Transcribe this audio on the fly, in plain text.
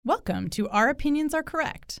Welcome to Our Opinions Are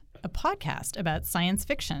Correct, a podcast about science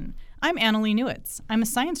fiction. I'm Annalee Newitz. I'm a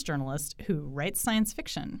science journalist who writes science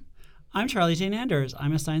fiction. I'm Charlie Jane Anders.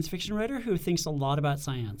 I'm a science fiction writer who thinks a lot about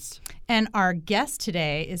science. And our guest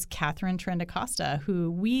today is Catherine Trendacosta,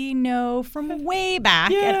 who we know from way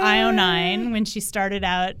back at IO9 when she started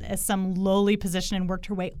out as some lowly position and worked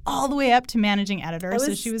her way all the way up to managing editor.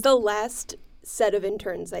 So she was the last set of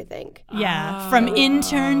interns, I think. Yeah, from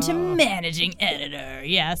intern to managing editor.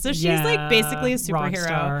 Yeah, so she's like basically a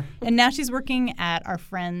superhero. And now she's working at our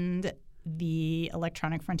friend the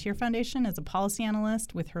Electronic Frontier Foundation as a policy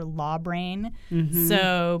analyst with her law brain.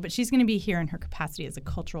 But she's going to be here in her capacity as a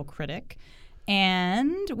cultural critic.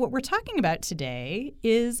 And what we're talking about today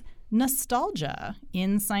is nostalgia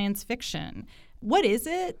in science fiction. What is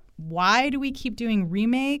it? Why do we keep doing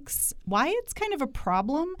remakes? Why it's kind of a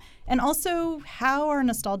problem? And also how our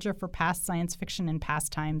nostalgia for past science fiction and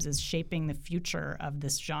past times is shaping the future of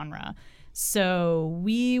this genre. So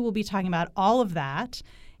we will be talking about all of that.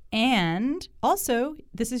 And also,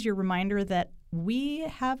 this is your reminder that we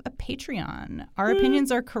have a Patreon. Our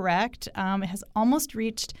Opinions Are Correct. It has almost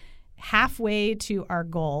reached halfway to our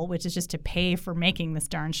goal, which is just to pay for making this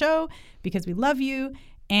darn show because we love you.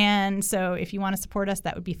 And so if you want to support us,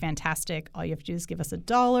 that would be fantastic. All you have to do is give us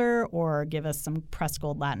 $1 or give us some Press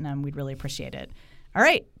Gold Latinum. We'd really appreciate it. All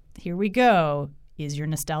right, here we go. Is your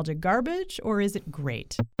nostalgia garbage or is it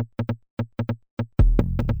great?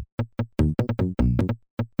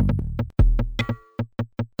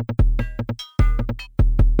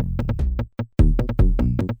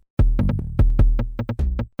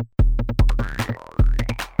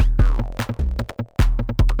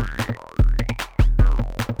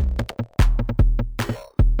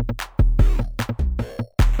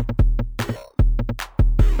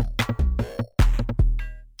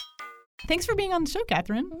 Thanks for being on the show,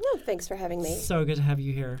 Catherine. No, thanks for having me. So good to have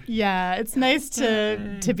you here. Yeah, it's nice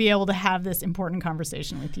to be able to have this important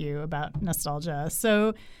conversation with you about nostalgia.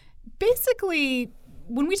 So basically,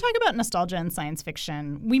 when we talk about nostalgia in science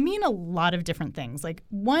fiction, we mean a lot of different things. Like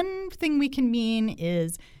one thing we can mean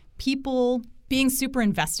is people being super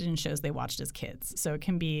invested in shows they watched as kids. So it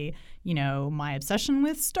can be, you know, my obsession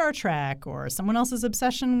with Star Trek or someone else's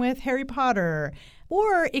obsession with Harry Potter.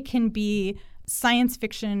 Or it can be science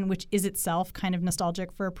fiction, which is itself kind of nostalgic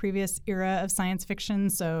for a previous era of science fiction,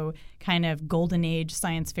 so kind of golden age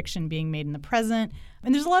science fiction being made in the present.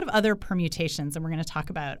 And there's a lot of other permutations, and we're going to talk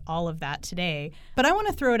about all of that today. But I want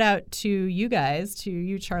to throw it out to you guys, to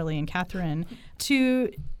you, Charlie and Catherine, to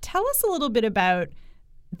tell us a little bit about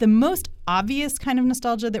the most obvious kind of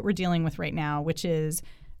nostalgia that we're dealing with right now, which is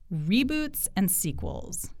reboots and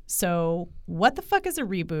sequels. So what the fuck is a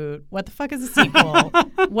reboot? What the fuck is a sequel?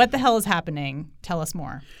 What the hell is happening? Tell us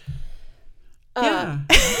more. I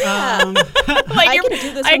can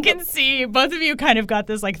do this. I can see both of you kind of got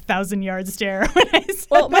this like 1,000-yard stare when I said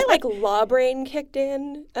Well, my that. law brain kicked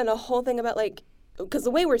in, and a whole thing about because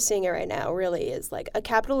the way we're seeing it right now really is like a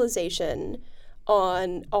capitalization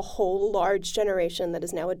on a whole large generation that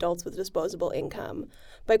is now adults with disposable income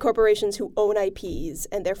by corporations who own IPs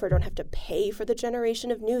and therefore don't have to pay for the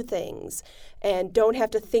generation of new things and don't have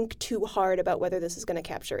to think too hard about whether this is going to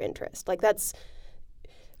capture interest. Like that's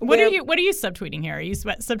What are you subtweeting here? Are you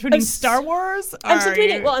subtweeting Star Wars? I'm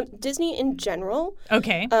subtweeting Disney in general.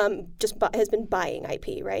 Okay. Has been buying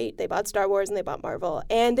IP, right? They bought Star Wars and they bought Marvel,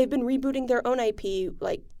 and they've been rebooting their own IP,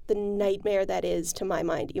 like the nightmare that is, to my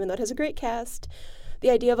mind, even though it has a great cast. The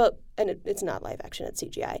idea of it's not live action, it's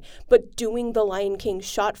CGI, but doing The Lion King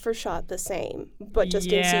shot for shot the same, but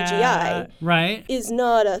just in CGI, right? Is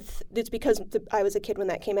not it's because I was a kid when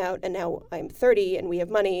that came out, and now I'm 30, and we have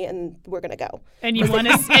money, and we're gonna go. And you want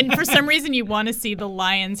to, and for some reason, you want to see the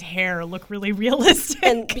lion's hair look really realistic.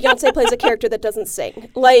 And Beyonce plays a character that doesn't sing,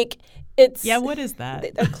 like. It's what is that?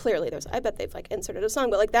 Clearly, I bet they've inserted a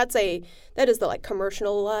song, but that is the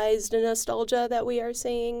commercialized nostalgia that we are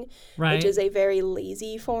seeing, right? Which is a very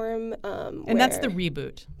lazy form. And that's the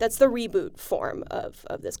reboot. That's the reboot form of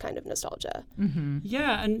this kind of nostalgia. Mm-hmm.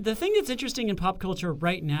 Yeah, and the thing that's interesting in pop culture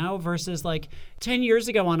right now versus 10 years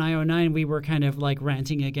ago on IO9, we were kind of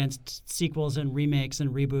ranting against sequels and remakes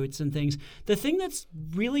and reboots and things. The thing that's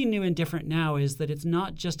really new and different now is that it's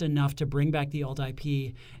not just enough to bring back the old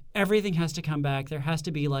IP. Everything has to come back. There has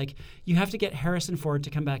to be you have to get Harrison Ford to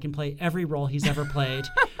come back and play every role he's ever played.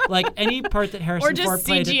 Any part that Harrison Ford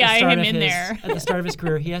played at the start of his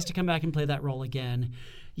career, he has to come back and play that role again.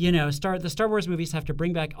 The Star Wars movies have to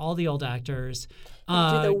bring back all the old actors.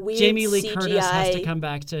 Do the weird Jamie Lee CGI. Curtis has to come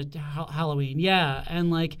back to Halloween. Yeah,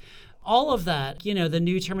 and all of that, you know, the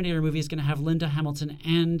new Terminator movie is going to have Linda Hamilton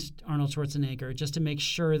and Arnold Schwarzenegger just to make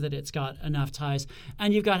sure that it's got enough ties.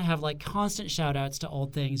 And you've got to have like constant shout outs to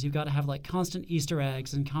old things. You've got to have like constant Easter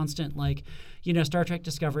eggs and constant like, you know, Star Trek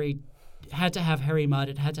Discovery had to have Harry Mudd.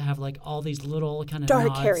 It had to have like all these little kind of dark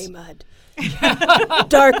nods. Harry Mudd.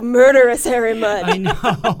 Dark murderous Harry Mudd. I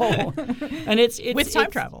know. And it's with time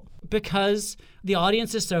travel. Because the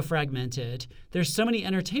audience is so fragmented. There's so many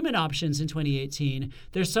entertainment options in 2018.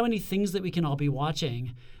 There's so many things that we can all be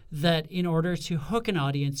watching that in order to hook an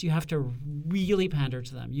audience, you have to really pander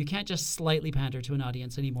to them. You can't just slightly pander to an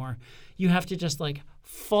audience anymore. You have to just like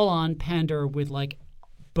full on pander with like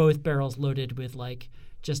both barrels loaded with like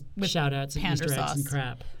just shout outs and Easter eggs and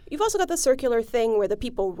crap. You've also got the circular thing where the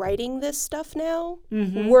people writing this stuff now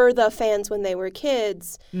were the fans when they were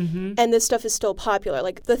kids, and this stuff is still popular.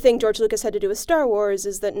 Like, the thing George Lucas had to do with Star Wars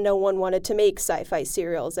is that no one wanted to make sci-fi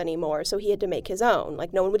serials anymore, so he had to make his own.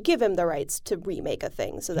 Like, no one would give him the rights to remake a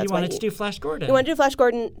thing. So that's he wanted to do Flash Gordon. He wanted to do Flash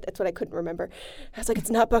Gordon. That's what I couldn't remember. I was like,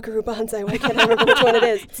 it's not Buckaroo Banzai. Why can't I remember which one it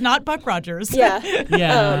is? It's not Buck Rogers. Yeah.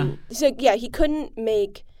 Yeah. He couldn't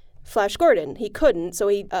make Flash Gordon. He couldn't, so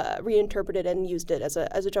he reinterpreted and used it as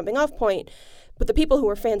a jumping off point. But the people who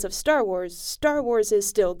are fans of Star Wars is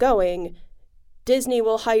still going. Disney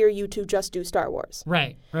will hire you to just do Star Wars.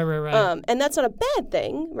 Right. And that's not a bad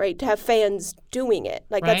thing, right, to have fans doing it.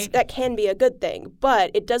 Like, right. that can be a good thing.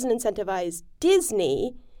 But it doesn't incentivize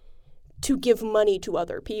Disney to give money to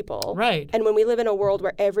other people. Right. And when we live in a world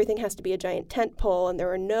where everything has to be a giant tentpole and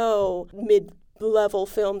there are no mid-level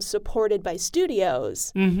films supported by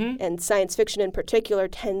studios, and science fiction in particular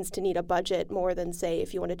tends to need a budget more than, say,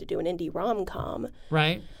 if you wanted to do an indie rom-com.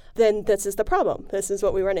 Right. Then this is the problem. This is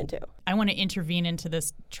what we run into. I want to intervene into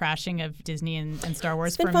this trashing of Disney and Star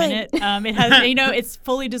Wars for a fine. minute. It has, it's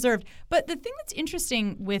fully deserved. But the thing that's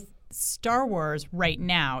interesting with Star Wars right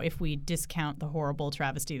now, if we discount the horrible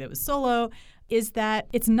travesty that was Solo, is that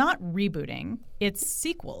it's not rebooting, it's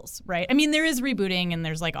sequels, right? I mean, there is rebooting and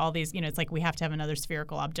there's like all these, it's like we have to have another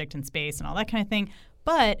spherical object in space and all that kind of thing.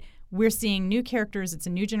 But we're seeing new characters, it's a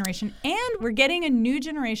new generation, and we're getting a new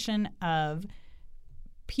generation of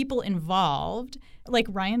people involved, like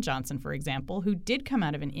Rian Johnson, for example, who did come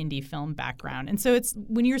out of an indie film background. And so it's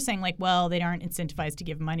when you're saying like, well, they aren't incentivized to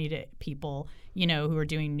give money to people, who are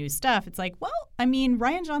doing new stuff. It's like, well, I mean,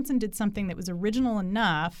 Rian Johnson did something that was original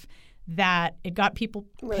enough that it got people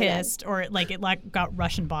pissed, or it got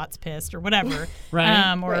Russian bots pissed, or whatever.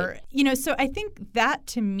 Right. So I think that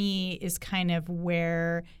to me is kind of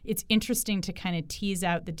where it's interesting to kind of tease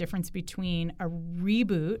out the difference between a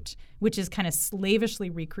reboot, which is kind of slavishly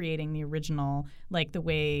recreating the original, like the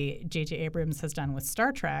way J.J. Abrams has done with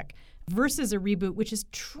Star Trek, versus a reboot, which is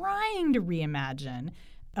trying to reimagine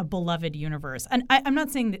a beloved universe. And I'm not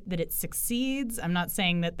saying that it succeeds. I'm not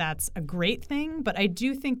saying that that's a great thing, but I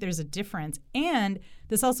do think there's a difference. And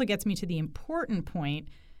this also gets me to the important point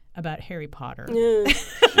about Harry Potter.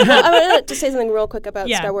 I want to say something real quick about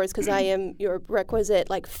Star Wars, because I am your requisite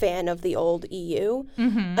fan of the old EU.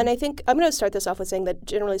 And I think I'm going to start this off with saying that,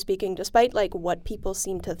 generally speaking, despite what people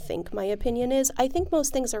seem to think my opinion is, I think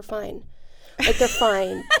most things are fine. They're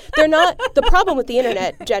fine. They're not. The problem with the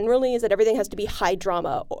internet generally is that everything has to be high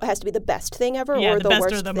drama, has to be the best thing ever, or the best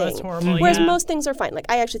worst or the thing. Most horrible. Whereas most things are fine.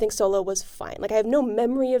 I actually think Solo was fine. I have no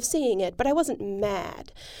memory of seeing it, but I wasn't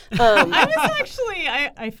mad. I was actually.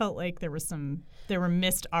 I felt like there were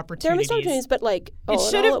missed opportunities. There were missed opportunities, but it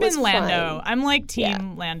should have been Lando. Fine. I'm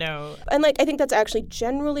team Lando. And I think that's actually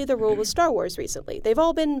generally the rule with Star Wars recently. They've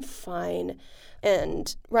all been fine.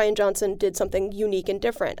 And Rian Johnson did something unique and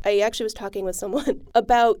different. I actually was talking with someone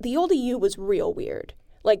about the old EU was real weird.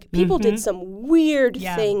 People did some weird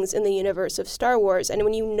things in the universe of Star Wars. And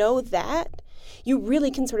when you know that, you really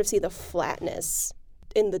can sort of see the flatness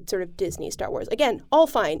in the sort of Disney Star Wars. Again, all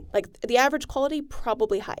fine. The average quality,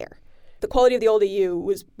 probably higher. The quality of the old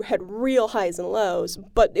EU had real highs and lows,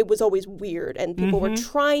 but it was always weird. And people were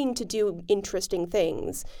trying to do interesting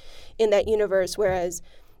things in that universe, whereas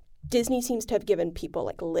Disney seems to have given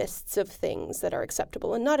people lists of things that are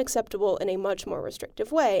acceptable and not acceptable in a much more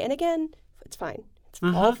restrictive way. And again, it's fine. It's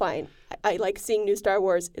all fine. I like seeing new Star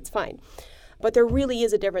Wars. It's fine. But there really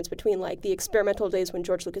is a difference between the experimental days when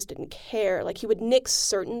George Lucas didn't care. He would nix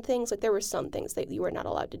certain things. There were some things that you were not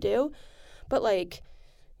allowed to do. But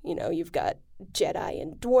you've got Jedi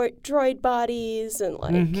and droid bodies,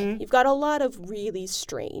 and you've got a lot of really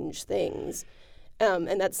strange things.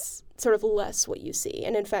 And that's sort of less what you see.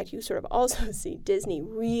 And in fact, you sort of also see Disney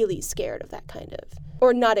really scared of that kind of,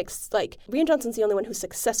 or not, like, Rian Johnson's the only one who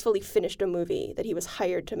successfully finished a movie that he was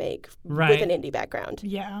hired to make with an indie background.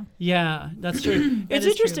 Yeah. Yeah, that's true. It's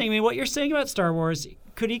interesting. True. I mean, what you're saying about Star Wars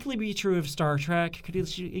could equally be true of Star Trek, could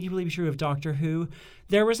equally be true of Doctor Who.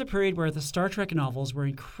 There was a period where the Star Trek novels were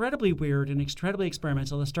incredibly weird and incredibly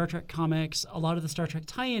experimental. The Star Trek comics, a lot of the Star Trek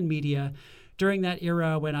tie-in media, during that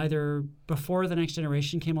era when either before The Next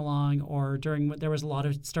Generation came along or during there was a lot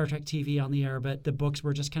of Star Trek TV on the air, but the books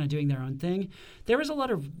were just kind of doing their own thing, there was a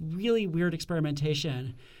lot of really weird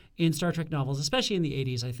experimentation in Star Trek novels, especially in the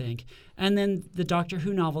 80s, I think. And then the Doctor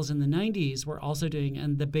Who novels in the 90s were also doing,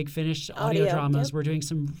 and the Big Finish audio dramas were doing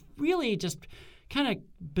some really just kind of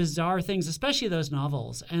bizarre things, especially those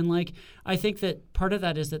novels. And like, I think that part of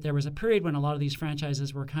that is that there was a period when a lot of these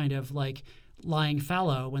franchises were kind of like lying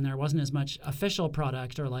fallow, when there wasn't as much official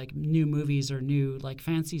product or like new movies or new like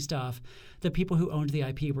fancy stuff. The people who owned the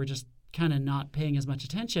IP were just kind of not paying as much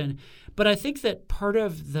attention. But I think that part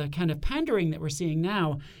of the kind of pandering that we're seeing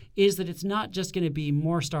now is that it's not just going to be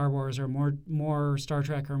more Star Wars or more Star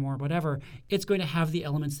Trek or more whatever. It's going to have the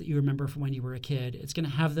elements that you remember from when you were a kid. It's going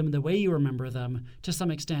to have them the way you remember them to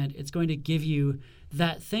some extent. It's going to give you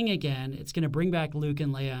that thing again. It's going to bring back Luke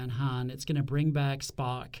and Leia and Han. It's going to bring back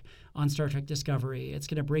Spock on Star Trek Discovery. It's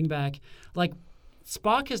going to bring back, like,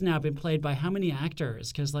 Spock has now been played by how many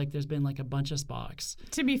actors? Because like there's been like a bunch of Spocks.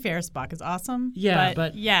 To be fair, Spock is awesome. Yeah,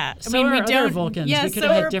 but yeah, so I mean, we don't. Vulcans. Yeah, we could so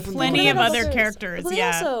have are had different plenty of Vulcans. other characters. Well,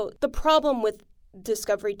 yeah. Also, the problem with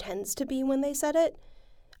Discovery tends to be when they said it.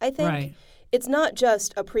 I think it's not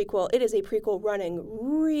just a prequel; it is a prequel running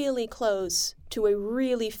really close to a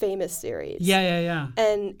really famous series. Yeah.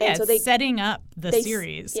 And so it's setting up the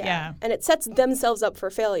series. Yeah. And it sets themselves up for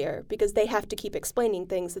failure because they have to keep explaining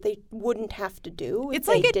things that they wouldn't have to do if it's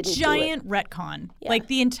they like a didn't giant retcon. Yeah. Like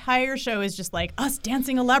the entire show is just like us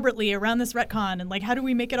dancing elaborately around this retcon and like how do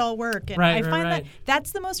we make it all work? And I find that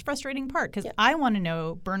that's the most frustrating part because I want to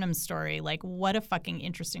know Burnham's story. Like what a fucking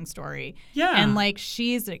interesting story. Yeah. And like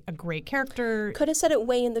she's a great character. Could have said it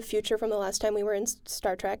way in the future from the last time we were in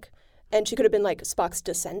Star Trek. And she could have been like Spock's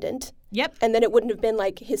descendant. Yep. And then it wouldn't have been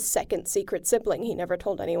like his second secret sibling he never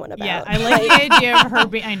told anyone about. Yeah, I like the idea of her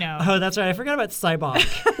being, I know. Oh, that's right. I forgot about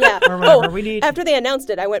Cybok. Yeah. Or whatever. After they announced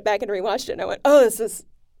it, I went back and rewatched it and I went,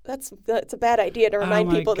 that's a bad idea to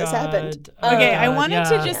remind people this happened. Okay, I wanted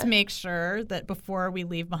to just make sure that before we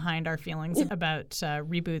leave behind our feelings about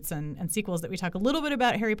reboots and sequels that we talk a little bit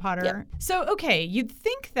about Harry Potter. Yeah. So, okay, you'd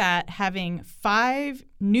think that having 5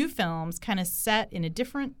 new films kind of set in a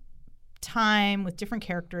different time with different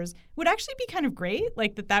characters would actually be kind of great,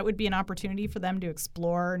 like that would be an opportunity for them to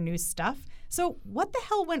explore new stuff. So what the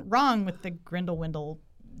hell went wrong with the Grindelwald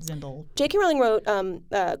Zindel? J.K. Rowling wrote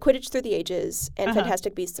Quidditch Through the Ages and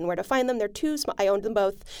Fantastic Beasts and Where to Find Them. They're two I owned them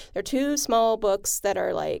both. They're 2 small books that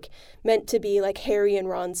are like meant to be like Harry and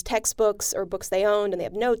Ron's textbooks or books they owned, and they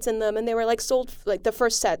have notes in them, and they were like sold, like the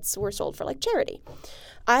first sets were sold for like charity.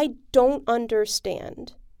 I don't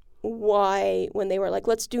understand why, when they were like,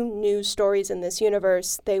 let's do new stories in this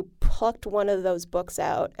universe, they plucked one of those books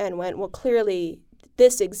out and went, well, clearly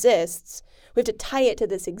this exists. We have to tie it to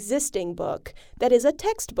this existing book that is a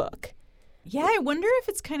textbook. Yeah, I wonder if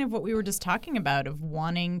it's kind of what we were just talking about of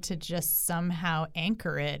wanting to just somehow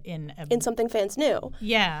anchor it in something fans knew.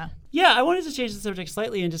 Yeah. Yeah, I wanted to change the subject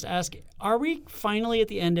slightly and just ask, are we finally at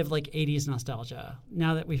the end of like 80s nostalgia?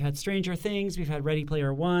 Now that we've had Stranger Things, we've had Ready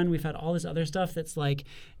Player One, we've had all this other stuff that's like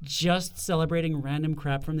just celebrating random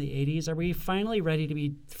crap from the 80s. Are we finally ready to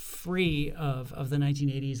be free of the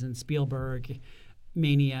 1980s and Spielberg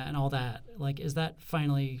mania and all that? Like, is that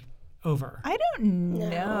finally over? I don't know.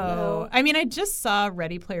 No. I mean, I just saw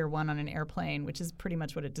Ready Player One on an airplane, which is pretty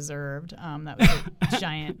much what it deserved. That was a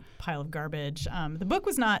giant pile of garbage. The book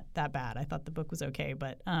was not that bad. I thought the book was okay,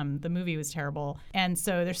 but the movie was terrible. And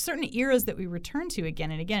so there's certain eras that we return to again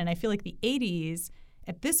and again. And I feel like the 80s,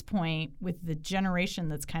 at this point, with the generation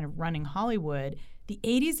that's kind of running Hollywood, the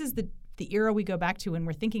 80s is the era we go back to when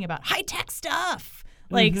we're thinking about high-tech stuff.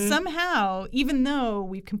 Like somehow, even though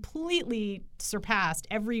we've completely surpassed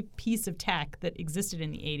every piece of tech that existed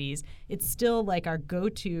in the 80s, it's still like our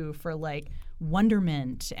go-to for like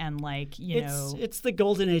wonderment and like, you know. It's the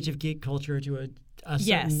golden age of geek culture to a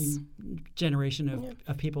certain generation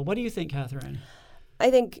of people. What do you think, Catherine?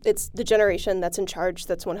 I think it's the generation that's in charge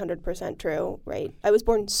that's 100% true, right? I was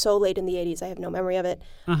born so late in the 80s, I have no memory of it.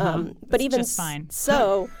 But it's even just fine.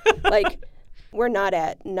 So, like, we're not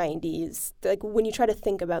at 90s. Like, when you try to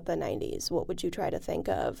think about the 90s, what would you try to think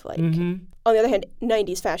of? Like, on the other hand,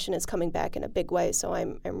 90s fashion is coming back in a big way, so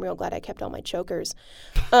I'm real glad I kept all my chokers.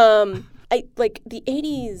 the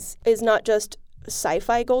 80s is not just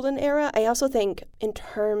sci-fi golden era. I also think in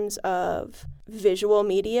terms of visual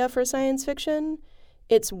media for science fiction,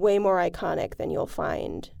 it's way more iconic than you'll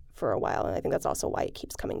find for a while. And I think that's also why it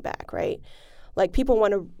keeps coming back, right? Like, people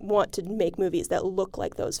want to make movies that look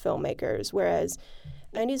like those filmmakers, whereas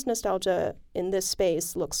 90s nostalgia in this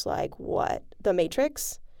space looks like what? The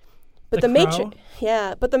Matrix? But the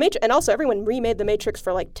Matrix, and also everyone remade The Matrix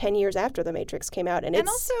for like 10 years after The Matrix came out. And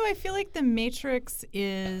also I feel like The Matrix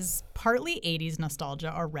is partly 80s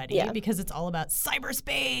nostalgia already because it's all about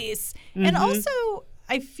cyberspace. Mm-hmm. And also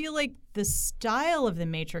I feel like the style of The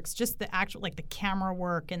Matrix, just the actual, like the camera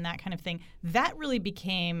work and that kind of thing, that really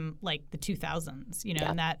became like the 2000s, you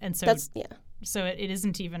know, so it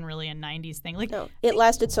isn't even really a 90s thing. Like, no, it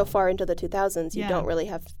lasted so far into the 2000s, you don't really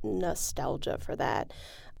have nostalgia for that.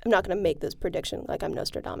 I'm not going to make this prediction like I'm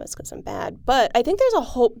Nostradamus because I'm bad, but I think there's a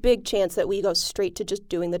whole big chance that we go straight to just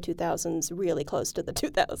doing the 2000s really close to the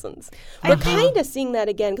 2000s. We're kind of seeing that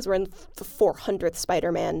again because we're in the 400th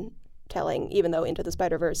Spider-Man telling, even though Into the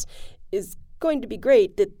Spider-Verse is going to be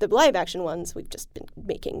great. The live action ones we've just been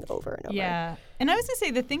making over and over. Yeah. And I was going to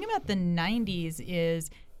say the thing about the 90s is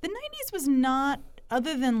the 90s was not,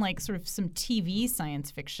 other than like sort of some TV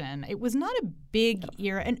science fiction, it was not a big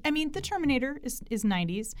era. And I mean, The Terminator is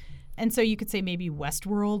 90s. And so you could say maybe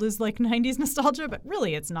Westworld is like 90s nostalgia, but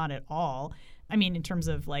really it's not at all. I mean, in terms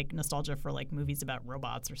of like nostalgia for like movies about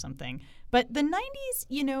robots or something. But the 90s,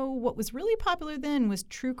 you know, what was really popular then was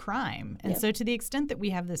true crime. And so to the extent that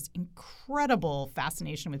we have this incredible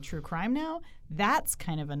fascination with true crime now, that's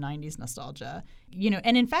kind of a 90s nostalgia. You know,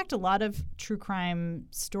 and in fact, a lot of true crime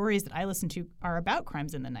stories that I listen to are about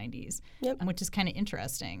crimes in the 90s, which is kind of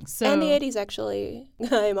interesting. So, and the 80s, actually.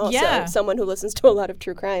 I'm also someone who listens to a lot of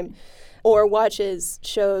true crime or watches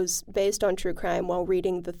shows based on true crime while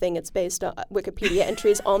reading the thing it's based on, Wikipedia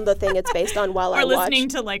entries on the thing it's based on while I watch. Or listening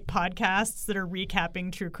to like podcasts that are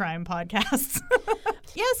recapping true crime podcasts.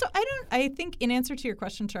 So I think in answer to your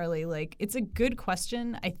question, Charlie, like it's a good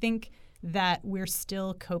question. I think that we're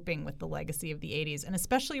still coping with the legacy of the 80s. And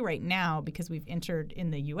especially right now, because we've entered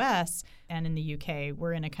in the US and in the UK,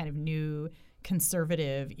 we're in a kind of new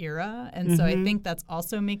conservative era. And so I think that's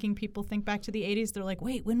also making people think back to the 80s. They're like,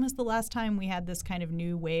 wait, when was the last time we had this kind of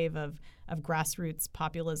new wave of grassroots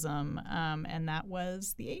populism? And that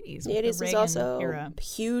was the 80s. The 80s was also era.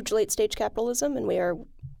 Huge late-stage capitalism, and we are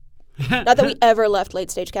not that we ever left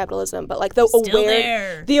late-stage capitalism, but like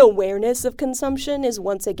the awareness of consumption is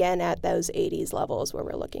once again at those 80s levels where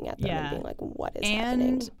we're looking at them and being like, what is happening?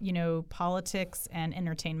 And, you know, politics and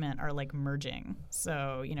entertainment are like merging.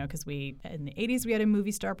 So, you know, because in the 80s we had a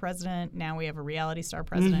movie star president, now we have a reality star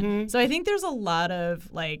president. So I think there's a lot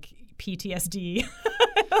of like PTSD.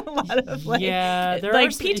 A lot of like, there like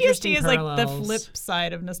are some PTSD is parallels. Like the flip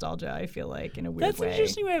side of nostalgia, I feel like, in a weird way. That's an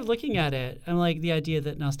interesting way of looking at it. And like the idea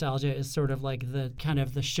that nostalgia is sort of like the kind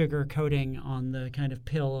of the sugar coating on the kind of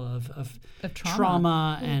pill of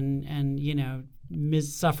trauma and you know,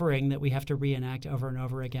 suffering that we have to reenact over and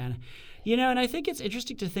over again. You know, and I think it's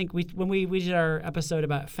interesting to think when we did our episode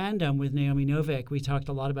about fandom with Naomi Novik, we talked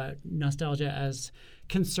a lot about nostalgia as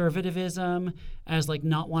conservatism, as like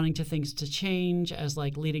not wanting things to change, as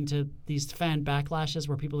like leading to these fan backlashes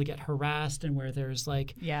where people get harassed and where there's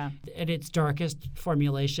like at its darkest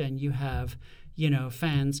formulation you have, you know,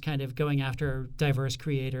 fans kind of going after diverse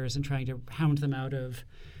creators and trying to hound them out of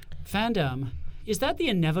fandom. Is that the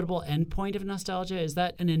inevitable endpoint of nostalgia? Is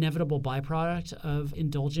that an inevitable byproduct of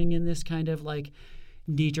indulging in this kind of like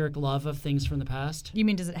knee-jerk love of things from the past? You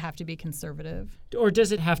mean, does it have to be conservative? Or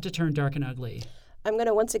does it have to turn dark and ugly? I'm going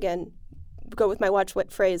to once again go with my watch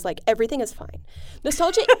what phrase, like everything is fine.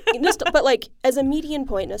 Nostalgia, but like as a median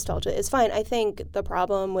point, nostalgia is fine. I think the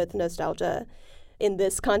problem with nostalgia in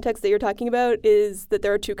this context that you're talking about is that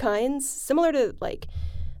there are two kinds, similar to like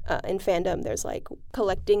in fandom, there's like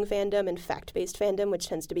collecting fandom and fact-based fandom, which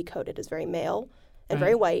tends to be coded as very male and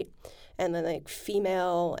very white. And then like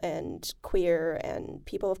female and queer and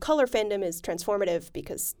people of color fandom is transformative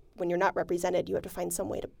because when you're not represented, you have to find some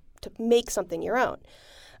way to make something your own.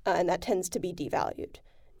 And that tends to be devalued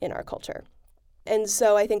in our culture. And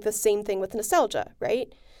so I think the same thing with nostalgia,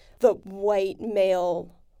 right? The white,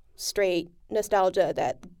 male, straight nostalgia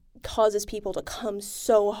that causes people to come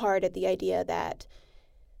so hard at the idea that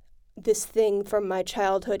this thing from my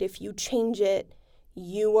childhood, if you change it,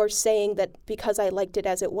 you are saying that because I liked it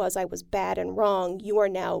as it was, I was bad and wrong. You are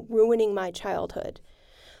now ruining my childhood.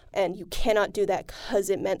 And you cannot do that because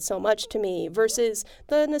it meant so much to me, versus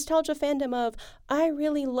the nostalgia fandom of, I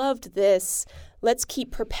really loved this. Let's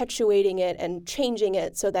keep perpetuating it and changing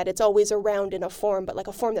it so that it's always around in a form, but like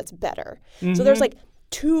a form that's better. So there's like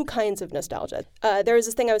two kinds of nostalgia. There was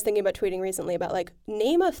this thing I was thinking about tweeting recently about, like,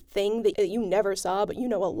 name a thing that you never saw but you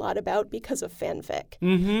know a lot about because of fanfic.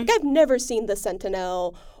 Like, I've never seen The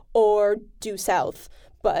Sentinel or Due South,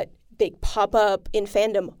 but they pop up in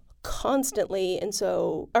fandom constantly and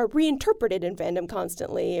so are reinterpreted in fandom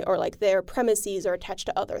constantly, or like their premises are attached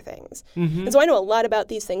to other things. And so I know a lot about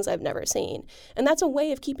these things I've never seen. And that's a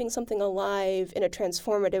way of keeping something alive in a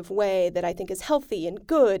transformative way that I think is healthy and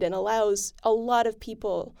good and allows a lot of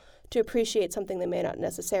people to appreciate something they may not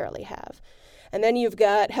necessarily have. And then you've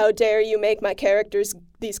got, how dare you make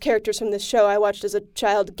these characters from this show I watched as a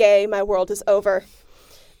child gay, my world is over.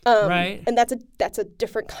 Right. And that's a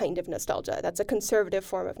different kind of nostalgia. That's a conservative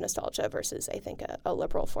form of nostalgia versus, I think, a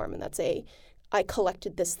liberal form. And that's I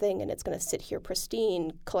collected this thing and it's going to sit here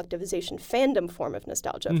pristine collectivization fandom form of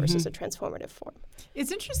nostalgia versus a transformative form. It's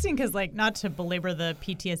interesting because, like, not to belabor the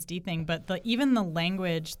PTSD thing, but even the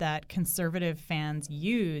language that conservative fans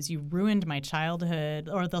use, you ruined my childhood,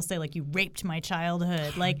 or they'll say, like, you raped my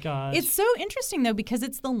childhood. Like, it's so interesting, though, because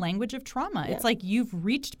it's the language of trauma. Yeah. It's like you've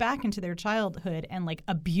reached back into their childhood and, like,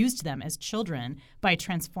 abused them as children by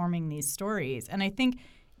transforming these stories. And I think,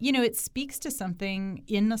 you know, it speaks to something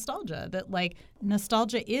in nostalgia that, like,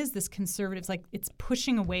 nostalgia is this conservative, it's like it's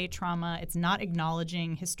pushing away trauma. It's not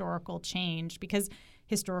acknowledging historical change because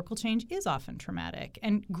historical change is often traumatic,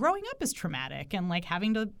 and growing up is traumatic, and like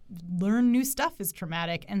having to learn new stuff is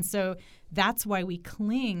traumatic. And so that's why we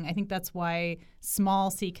cling. I think that's why small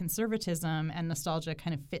c conservatism and nostalgia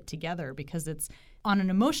kind of fit together, because it's on an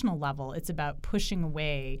emotional level, it's about pushing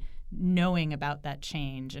away knowing about that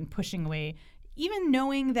change and pushing away even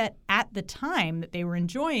knowing that at the time that they were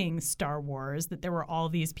enjoying Star Wars, that there were all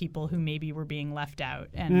these people who maybe were being left out,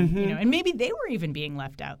 and you know, and maybe they were even being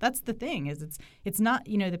left out. That's the thing, is it's not,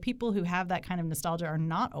 you know, the people who have that kind of nostalgia are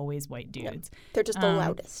not always white dudes. No, they're just the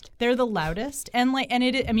loudest. They're the loudest, and like, and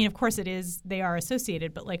it. I mean, of course, it is. They are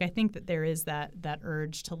associated, but like, I think that there is that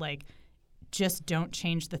urge to like, just don't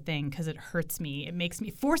change the thing because it hurts me.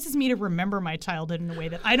 It forces me to remember my childhood in a way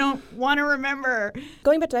that I don't want to remember.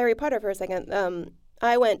 Going back to Harry Potter for a second,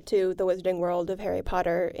 I went to the Wizarding World of Harry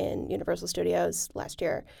Potter in Universal Studios last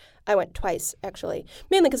year. I went twice, actually,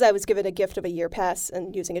 mainly because I was given a gift of a year pass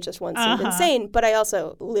and using it just once seemed insane, but I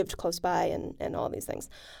also lived close by and all these things.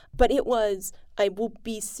 But it was, I will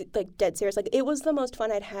be like dead serious, like it was the most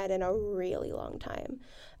fun I'd had in a really long time.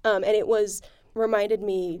 And it reminded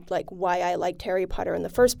me like why I liked Harry Potter in the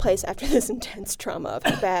first place after this intense trauma of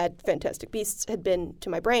how bad Fantastic Beasts had been to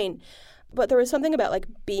my brain. But there was something about like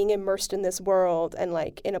being immersed in this world and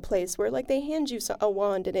like in a place where like they hand you a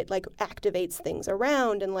wand and it like activates things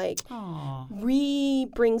around and like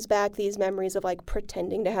brings back these memories of like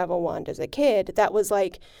pretending to have a wand as a kid. That was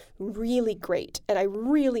like really great, and I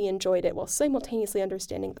really enjoyed it while simultaneously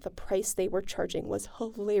understanding that the price they were charging was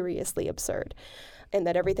hilariously absurd, and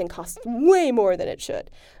that everything costs way more than it should.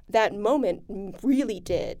 That moment really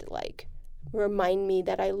did, like, remind me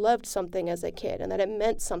that I loved something as a kid and that it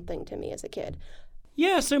meant something to me as a kid.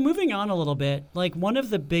 Yeah, so moving on a little bit, like one of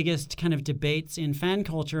the biggest kind of debates in fan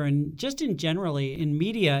culture and just in generally in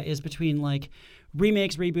media is between like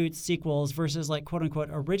remakes, reboots, sequels versus like quote unquote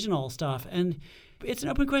original stuff. And it's an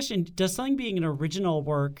open question. Does something being an original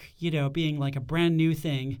work, you know, being like a brand new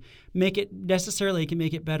thing, make it necessarily can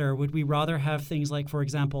make it better? Would we rather have things like, for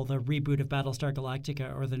example, the reboot of Battlestar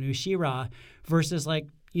Galactica or the new She-Ra versus like,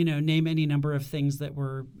 you know, name any number of things that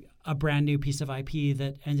were a brand new piece of IP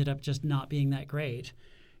that ended up just not being that great?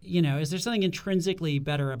 You know, is there something intrinsically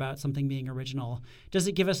better about something being original? Does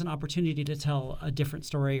it give us an opportunity to tell a different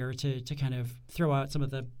story or to kind of throw out some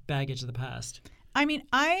of the baggage of the past? I mean,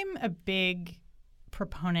 I'm a big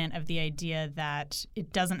proponent of the idea that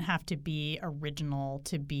it doesn't have to be original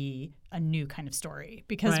to be a new kind of story,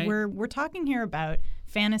 because we're talking here about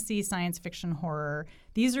fantasy, science fiction, horror.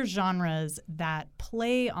 These are genres that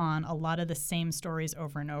play on a lot of the same stories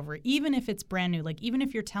over and over, even if it's brand new. Like, even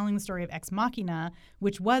if you're telling the story of Ex Machina,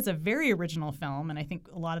 which was a very original film, and I think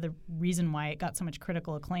a lot of the reason why it got so much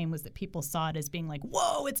critical acclaim was that people saw it as being like,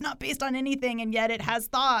 whoa, it's not based on anything, and yet it has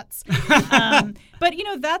thoughts. But, you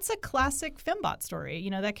know, that's a classic Fembot story. You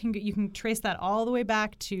know, you can trace that all the way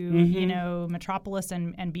back to, you know, Metropolis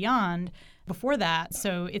and beyond. Before that,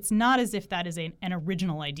 so it's not as if that is an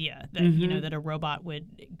original idea that you know, that a robot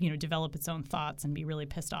would, you know, develop its own thoughts and be really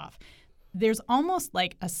pissed off. There's almost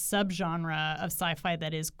like a subgenre of sci-fi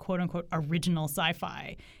that is quote unquote original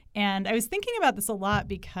sci-fi, and I was thinking about this a lot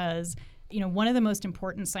because one of the most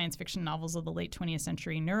important science fiction novels of the late 20th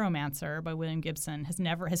century, Neuromancer by William Gibson,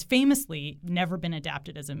 has famously never been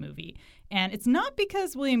adapted as a movie. And it's not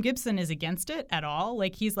because William Gibson is against it at all.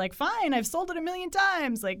 Like, he's like, fine, I've sold it 1 million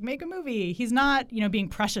times, like, make a movie. He's not, being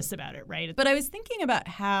precious about it, right? But I was thinking about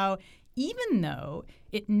how even though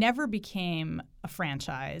it never became a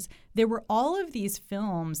franchise, there were all of these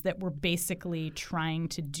films that were basically trying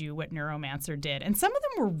to do what Neuromancer did. And some of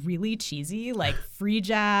them were really cheesy, like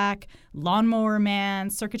Freejack, Lawnmower Man,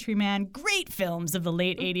 Circuitry Man, great films of the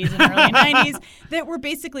late 80s and early 90s that were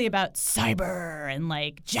basically about cyber and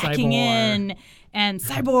like jacking in and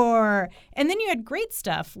cyber. And then you had great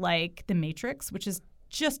stuff like The Matrix, which is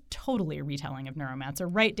just totally a retelling of Neuromancer,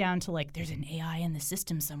 right down to like, there's an AI in the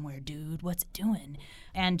system somewhere, dude. What's it doing?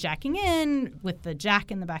 And jacking in with the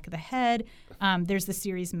jack in the back of the head. There's the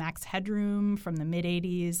series Max Headroom from the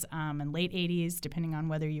mid-'80s and late 80s, depending on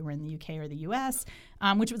whether you were in the UK or the US,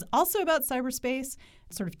 which was also about cyberspace,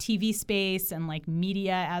 sort of TV space and like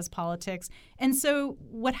media as politics. And so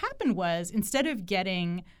what happened was, instead of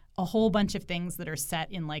getting a whole bunch of things that are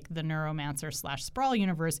set in like the Neuromancer / Sprawl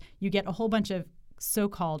universe, you get a whole bunch of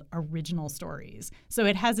so-called original stories. So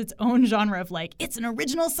it has its own genre of like, it's an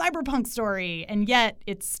original cyberpunk story, and yet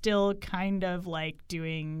it's still kind of like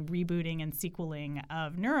doing rebooting and sequeling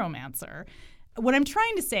of Neuromancer. What I'm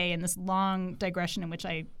trying to say in this long digression, in which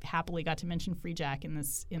I happily got to mention Freejack in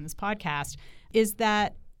this podcast, is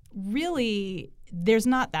that really there's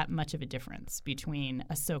not that much of a difference between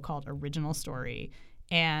a so-called original story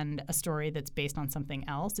and a story that's based on something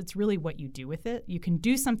else. It's really what you do with it. You can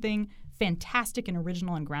do something fantastic and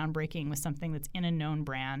original and groundbreaking with something that's in a known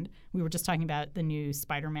brand. We were just talking about the new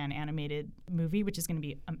Spider-Man animated movie, which is going to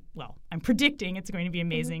be, I'm predicting it's going to be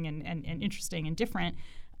amazing and interesting and different.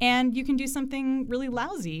 And you can do something really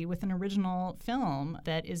lousy with an original film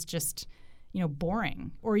that is just,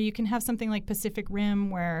 boring. Or you can have something like Pacific Rim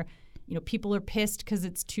where people are pissed because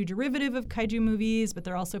it's too derivative of kaiju movies, but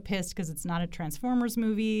they're also pissed because it's not a Transformers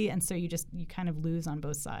movie, and so you kind of lose on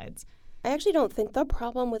both sides. I actually don't think the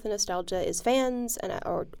problem with nostalgia is fans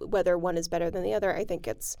or whether one is better than the other. I think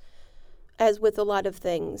it's, as with a lot of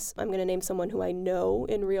things, I'm going to name someone who I know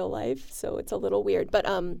in real life, so it's a little weird, but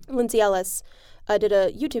Lindsay Ellis did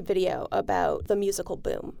a YouTube video about the musical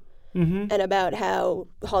boom. Mm-hmm. And about how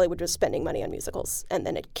Hollywood was spending money on musicals, and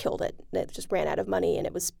then it killed it. It just ran out of money, and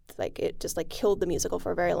it just killed the musical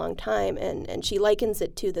for a very long time. And she likens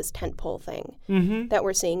it to this tentpole thing that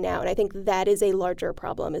we're seeing now. And I think that is a larger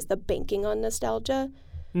problem: is the banking on nostalgia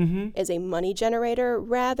as a money generator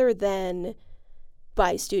rather than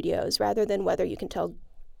by studios, rather than whether you can tell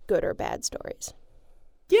good or bad stories.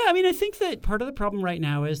 Yeah, I think that part of the problem right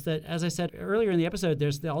now is that, as I said earlier in the episode,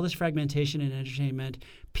 there's all this fragmentation in entertainment.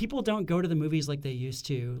 People don't go to the movies like they used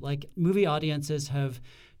to. Like, movie audiences have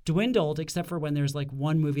dwindled, except for when there's like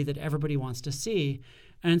one movie that everybody wants to see.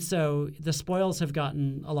 And so the spoils have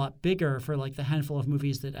gotten a lot bigger for like the handful of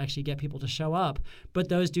movies that actually get people to show up. But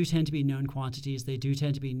those do tend to be known quantities. They do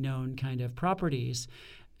tend to be known kind of properties.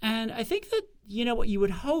 And I think that, what you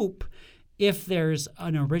would hope, if there's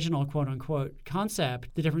an original quote-unquote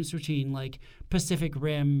concept, the difference between like Pacific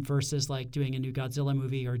Rim versus like doing a new Godzilla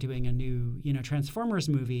movie or doing a new, Transformers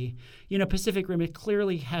movie, Pacific Rim, it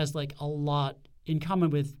clearly has like a lot in common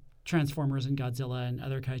with Transformers and Godzilla and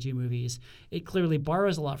other kaiju movies. It clearly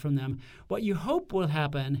borrows a lot from them. What you hope will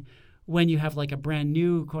happen when you have like a brand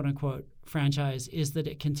new quote-unquote franchise is that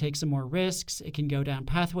it can take some more risks. It can go down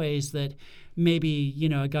pathways that maybe,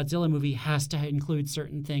 a Godzilla movie has to include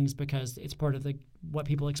certain things because it's part of what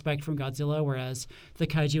people expect from Godzilla, whereas the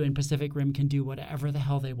kaiju in Pacific Rim can do whatever the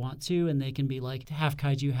hell they want to, and they can be like half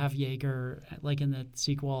kaiju, half Jaeger, like in the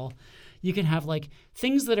sequel. You can have like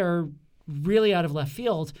things that are really out of left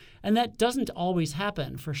field, and that doesn't always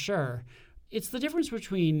happen, for sure. It's the difference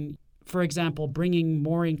between, for example, bringing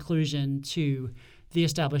more inclusion to the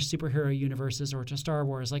established superhero universes or to Star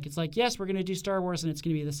Wars. Like, it's like, yes, we're going to do Star Wars and it's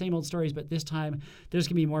going to be the same old stories, but this time there's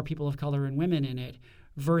going to be more people of color and women in it,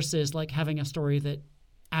 versus like having a story that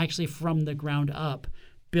actually from the ground up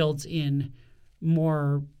builds in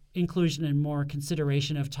more inclusion and more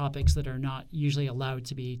consideration of topics that are not usually allowed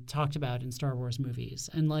to be talked about in Star Wars movies.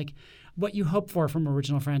 And like what you hope for from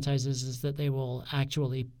original franchises is that they will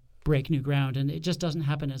actually break new ground, and it just doesn't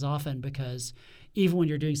happen as often because even when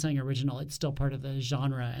you're doing something original, it's still part of the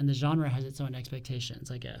genre, and the genre has its own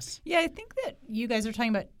expectations, I guess. Yeah, I think that you guys are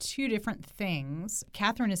talking about two different things.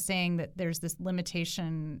 Catherine is saying that there's this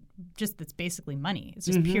limitation just that's basically money. It's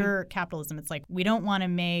just pure capitalism. It's like, we don't want to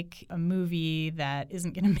make a movie that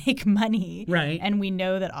isn't going to make money. Right. And we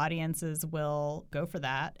know that audiences will go for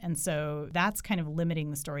that. And so that's kind of limiting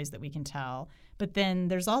the stories that we can tell. But then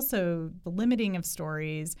there's also the limiting of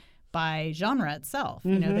stories by genre itself,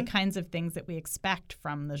 you know, the kinds of things that we expect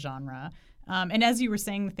from the genre. And as you were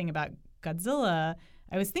saying the thing about Godzilla,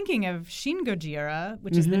 I was thinking of Shin Gojira,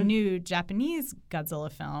 which is the new Japanese Godzilla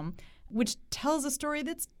film, which tells a story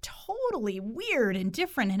that's totally weird and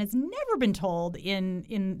different and has never been told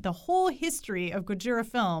in the whole history of Gojira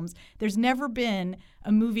films. There's never been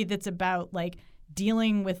a movie that's about like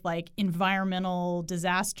dealing with like environmental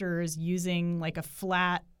disasters using like a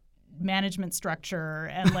flat management structure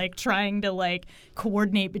and like trying to like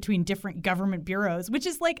coordinate between different government bureaus, which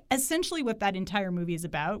is like essentially what that entire movie is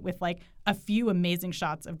about, with like a few amazing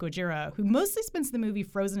shots of Gojira, who mostly spends the movie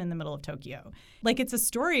frozen in the middle of Tokyo. Like, it's a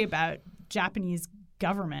story about Japanese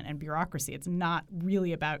government and bureaucracy. It's not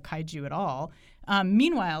really about kaiju at all.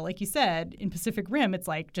 Meanwhile, like you said, in Pacific Rim, it's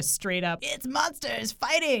like just straight up, it's monsters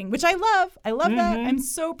fighting, which I love. I love that. I'm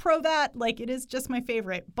so pro that. Like, it is just my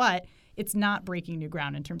favorite. But it's not breaking new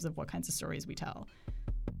ground in terms of what kinds of stories we tell.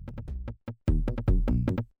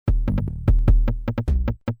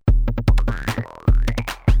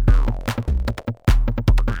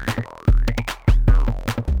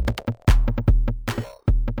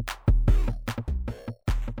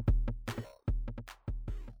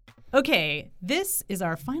 Okay, this is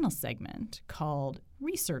our final segment called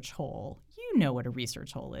Research Hole. You know what a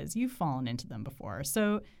research hole is. You've fallen into them before.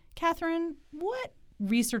 So, Catherine, what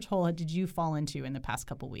research hole did you fall into in the past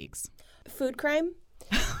couple weeks? Food crime.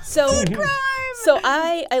 So, Food crime! So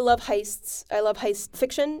I love heists. I love heist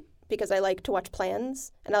fiction because I like to watch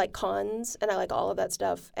plans, and I like cons, and I like all of that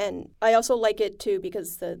stuff. And I also like it, too,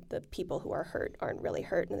 because the people who are hurt aren't really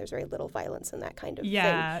hurt, and there's very little violence in that kind of thing.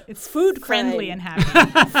 Yeah, it's food friendly crime. and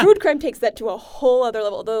happy. Food crime takes that to a whole other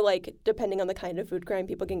level, though, like, depending on the kind of food crime,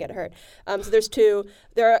 people can get hurt. So there's two.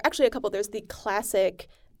 There are actually a couple. There's the classic,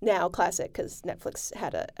 now classic, because Netflix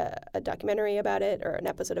had a documentary about it, or an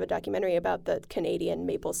episode of a documentary about the Canadian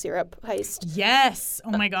maple syrup heist. Yes.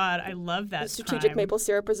 Oh, my God. I love that. The Strategic Maple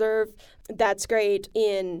Syrup Reserve. That's great.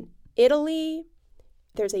 In Italy,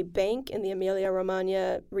 there's a bank in the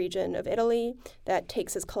Emilia-Romagna region of Italy that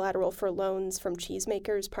takes as collateral for loans from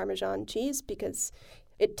cheesemakers Parmesan cheese, because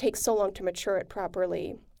it takes so long to mature it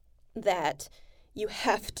properly that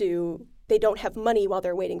they don't have money while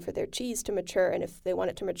they're waiting for their cheese to mature. And if they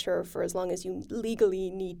want it to mature for as long as you legally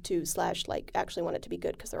need to / like actually want it to be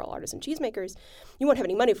good, because they're all artisan cheesemakers, you won't have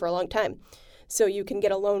any money for a long time. So you can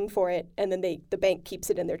get a loan for it, and then the bank keeps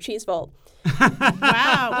it in their cheese vault.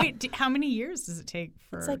 Wow. Wait, how many years does it take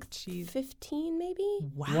for it's like cheese? 15 maybe.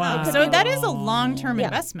 Wow. So that is a long-term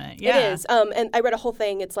investment. Yeah. It is. And I read a whole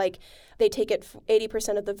thing. It's like they take it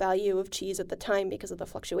 80% of the value of cheese at the time because of the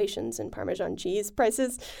fluctuations in Parmesan cheese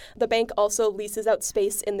prices. The bank also leases out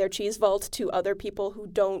space in their cheese vault to other people who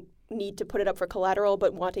don't need to put it up for collateral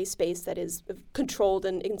but want a space that is controlled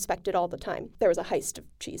and inspected all the time. There was a heist of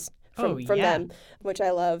cheese from them, which I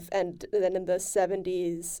love. And then in the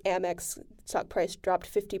 70s, Amex stock price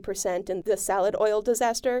dropped 50% in the salad oil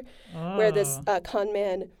disaster, where this con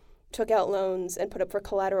man took out loans and put up for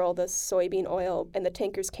collateral the soybean oil, and the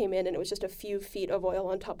tankers came in, and it was just a few feet of oil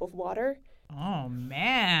on top of water. Oh,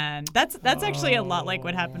 man. That's actually a lot like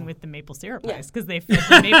what happened with the maple syrup ice, because they filled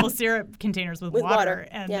the maple syrup containers with water.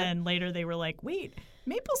 And then later they were like, wait,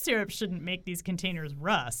 maple syrup shouldn't make these containers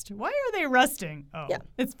rust. Why are they rusting? Oh,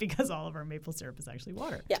 it's because all of our maple syrup is actually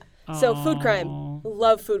water. Yeah. So food crime.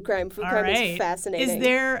 Love food crime. Food crime is fascinating. Is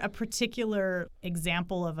there a particular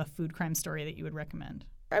example of a food crime story that you would recommend?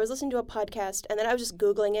 I was listening to a podcast, and then I was just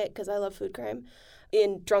Googling it because I love food crime.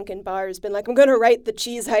 In drunken bars, been like, I'm going to write the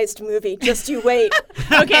cheese heist movie. Just you wait.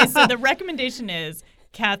 Okay, so the recommendation is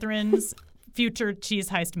Catherine's future cheese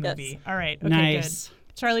heist movie. Yes. All right. Okay, nice.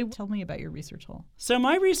 Good. Charlie, tell me about your research hole. So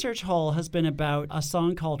my research hole has been about a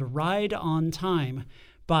song called Ride on Time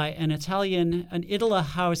by an Italo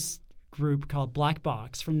house group called Black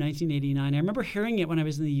Box from 1989. I remember hearing it when I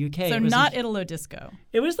was in the UK. So not Italo Disco.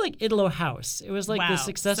 It was like Italo House. It was like the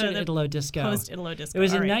successor to Italo Disco. Post-Italo Disco. It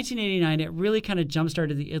was in 1989. It really kind of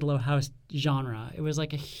jump-started the Italo House genre. It was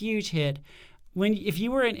like a huge hit. If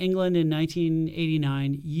you were in England in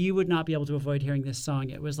 1989, you would not be able to avoid hearing this song.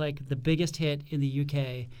 It was like the biggest hit in the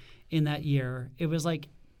UK in that year. It was like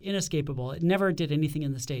inescapable. It never did anything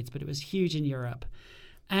in the States, but it was huge in Europe.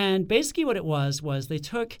 And basically what it was they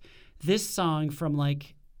took this song from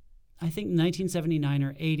like, I think 1979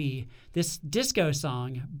 or 80, this disco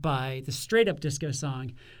song the straight up disco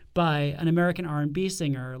song by an American R&B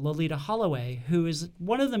singer, Loleatta Holloway, who is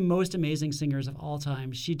one of the most amazing singers of all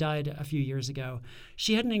time. She died a few years ago.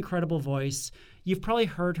 She had an incredible voice. You've probably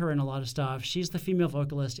heard her in a lot of stuff. She's the female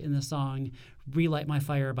vocalist in the song Relight My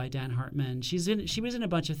Fire by Dan Hartman. She was in a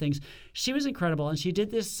bunch of things. She was incredible, and she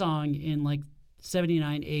did this song in like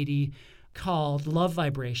 79, 80 called Love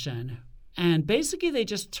Vibration. And basically they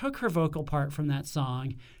just took her vocal part from that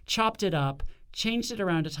song, chopped it up, changed it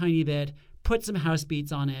around a tiny bit, put some house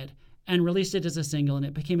beats on it, and released it as a single, and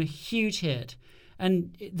it became a huge hit.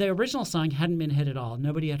 And the original song hadn't been a hit at all.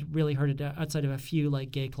 Nobody had really heard it outside of a few like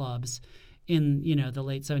gay clubs in, the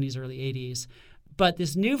late 70s, early 80s. But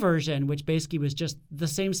this new version, which basically was just the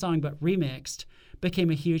same song but remixed, became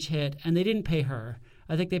a huge hit, and they didn't pay her.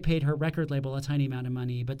 I think they paid her record label a tiny amount of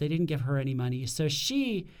money, but they didn't give her any money. So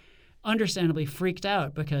she understandably freaked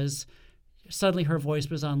out because suddenly her voice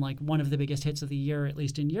was on like one of the biggest hits of the year, at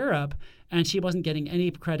least in Europe, and she wasn't getting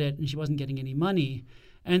any credit and she wasn't getting any money.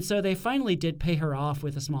 And so they finally did pay her off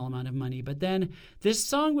with a small amount of money. But then this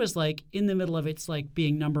song was like in the middle of its like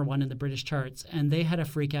being number one in the British charts, and they had a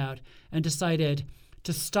freak out and decided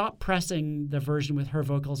to stop pressing the version with her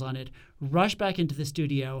vocals on it, rush back into the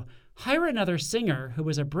studio, hire another singer who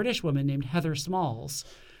was a British woman named Heather Smalls,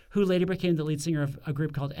 who later became the lead singer of a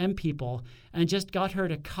group called M People, and just got her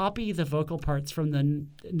to copy the vocal parts from the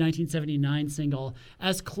 1979 single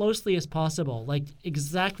as closely as possible, like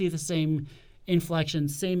exactly the same inflection,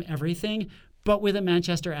 same everything, but with a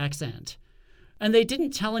Manchester accent. And they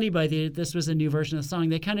didn't tell anybody that this was a new version of the song.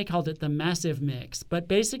 They kind of called it the Massive Mix. But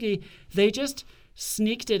basically, they just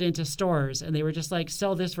sneaked it into stores, and they were just like,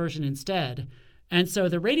 sell this version instead. And so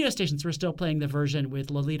the radio stations were still playing the version with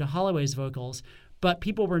Loleatta Holloway's vocals, but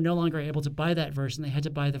people were no longer able to buy that version. They had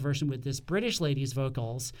to buy the version with this British lady's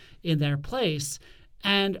vocals in their place.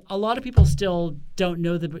 And a lot of people still don't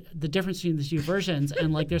know the difference between the two versions.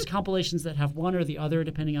 And like there's compilations that have one or the other,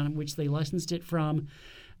 depending on which they licensed it from.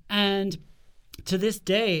 And to this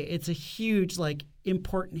day, it's a huge, like,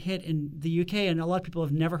 important hit in the UK. And a lot of people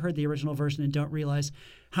have never heard the original version and don't realize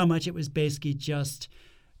how much it was basically just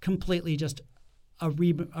completely just a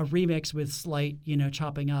remix with slight,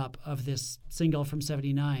 chopping up of this single from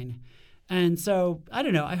 79. And so, I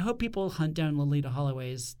don't know, I hope people hunt down Loleatta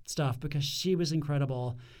Holloway's stuff because she was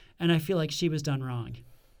incredible, and I feel like she was done wrong.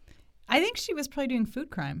 I think she was probably doing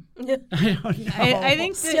food crime. I don't know. I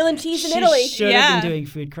think stealing cheese in Italy. She should have been doing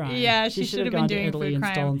food crime. Yeah, she should have been doing gone to Italy food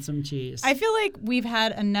crime. and stolen some cheese. I feel like we've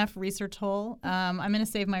had enough research hole. I'm going to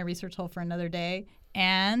save my research hole for another day.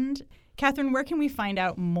 And Catherine, where can we find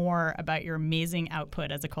out more about your amazing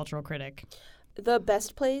output as a cultural critic? The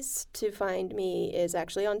best place to find me is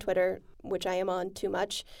actually on Twitter, which I am on too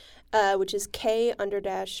much, which is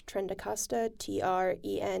K_Trendacosta,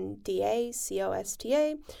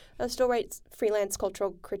 TRENDACOSTA. I still write freelance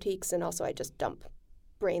cultural critiques, and also I just dump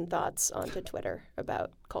brain thoughts onto Twitter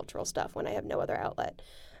about cultural stuff when I have no other outlet.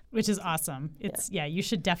 Which is awesome. Yeah, you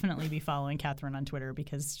should definitely be following Catherine on Twitter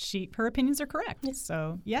because her opinions are correct. Yeah.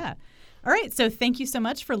 So, yeah. All right. So thank you so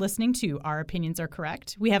much for listening to Our Opinions Are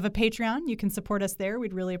Correct. We have a Patreon. You can support us there.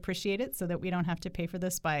 We'd really appreciate it so that we don't have to pay for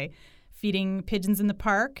this by feeding pigeons in the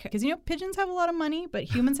park. Because, pigeons have a lot of money, but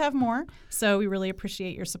humans have more. So we really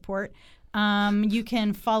appreciate your support. You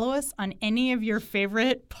can follow us on any of your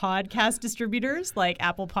favorite podcast distributors like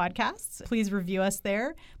Apple Podcasts. Please review us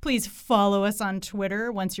there. Please follow us on Twitter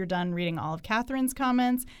once you're done reading all of Catherine's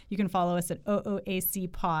comments. You can follow us at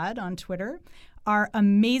OOAC Pod on Twitter. Our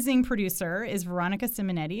amazing producer is Veronica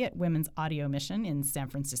Simonetti at Women's Audio Mission in San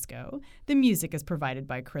Francisco. The music is provided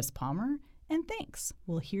by Chris Palmer. And thanks.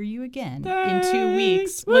 We'll hear you again in 2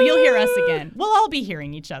 weeks. Well, you'll hear us again. We'll all be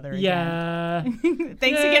hearing each other again. Yeah.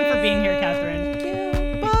 Thanks again for being here, Catherine.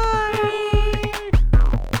 Thank you.